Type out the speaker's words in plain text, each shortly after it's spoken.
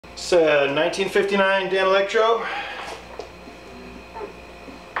It's a 1959 Danelectro.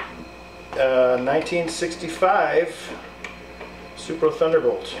 1965 Supro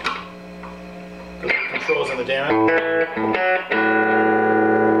Thunderbolt. Controls on the Dano.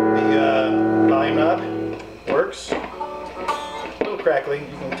 The volume knob works. A little crackly.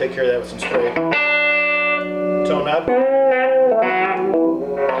 You can take care of that with some spray. Tone knob.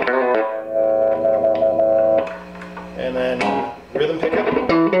 And then rhythm pickup.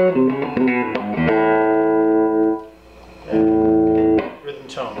 And rhythm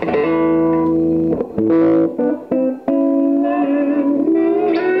tone.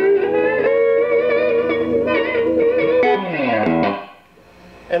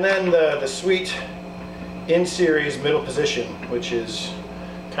 And then the sweet in-series middle position, which is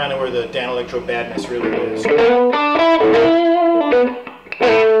kind of where the Danelectro badness really is.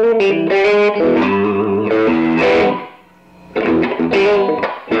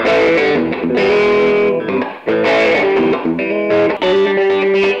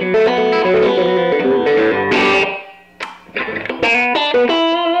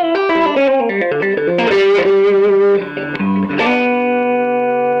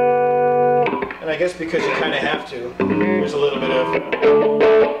 And I guess because you kind of have to, there's a little bit of...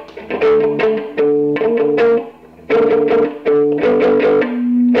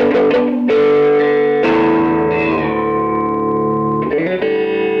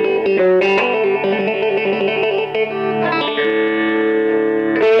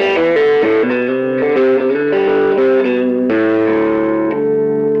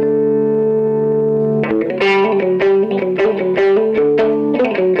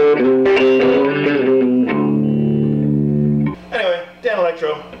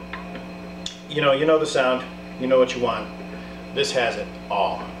 Danelectro, you know the sound, you know what you want. This has it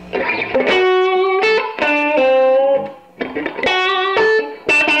all.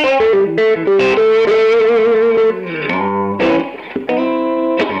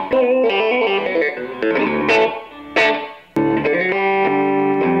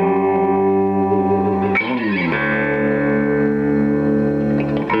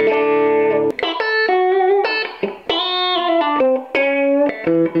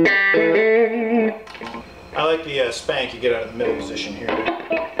 I like the spank you get out of the middle position here.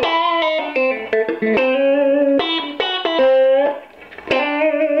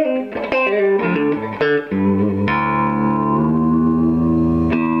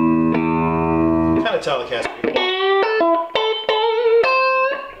 Kind of telecast.